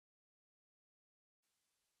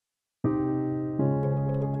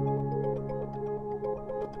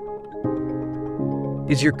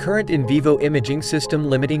Is your current in vivo imaging system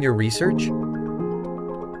limiting your research?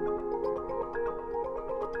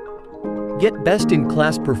 Get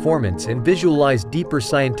best-in-class performance and visualize deeper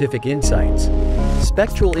scientific insights.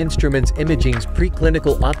 Spectral Instruments Imaging's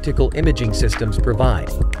preclinical optical imaging systems provide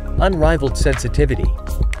unrivaled sensitivity.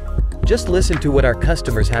 Just listen to what our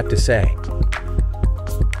customers have to say.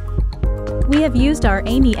 We have used our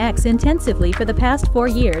AMI-X intensively for the past 4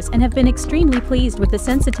 years and have been extremely pleased with the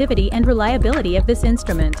sensitivity and reliability of this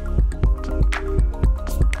instrument.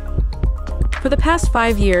 For the past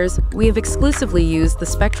 5 years, we have exclusively used the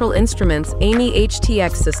Spectral Instruments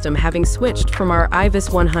AMI-HTX system, having switched from our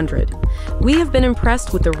IVIS 100. We have been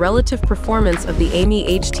impressed with the relative performance of the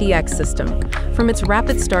AMI-HTX system, from its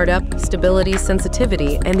rapid startup, stability,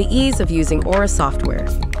 sensitivity, and the ease of using Aura software.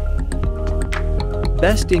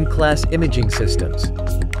 Best-in-class imaging systems.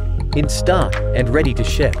 In stock and ready to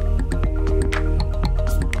ship.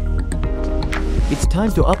 It's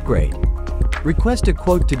time to upgrade. Request a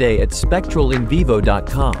quote today at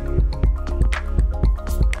spectralinvivo.com.